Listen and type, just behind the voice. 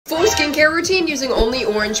Full skincare routine using only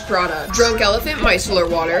orange product. Drunk Elephant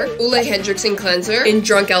Micellar Water, Ole Hendrickson Cleanser, and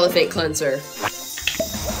Drunk Elephant Cleanser.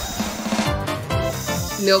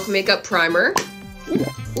 Milk Makeup Primer.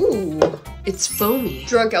 Ooh, it's foamy.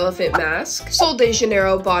 Drunk Elephant Mask. Sol de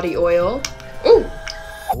Janeiro Body Oil. Ooh.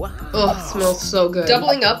 Wow. Oh, it smells so good.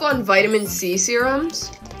 Doubling up on vitamin C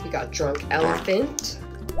serums. We got Drunk Elephant.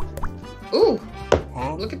 Ooh,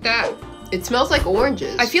 look at that. It smells like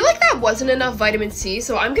oranges. I feel like that wasn't enough vitamin C,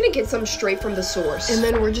 so I'm gonna get some straight from the source. And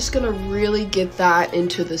then we're just gonna really get that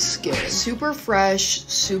into the skin. Super fresh,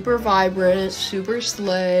 super vibrant, super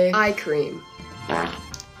slay. Eye cream.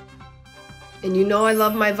 And you know I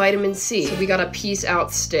love my vitamin C. So we got a Peace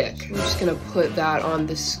Out stick. I'm just gonna put that on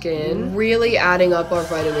the skin. Really adding up our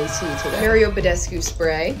vitamin C today. Mario Badescu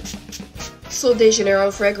spray. Sol de Janeiro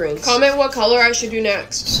fragrance. Comment what color I should do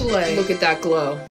next. Slay. Look at that glow.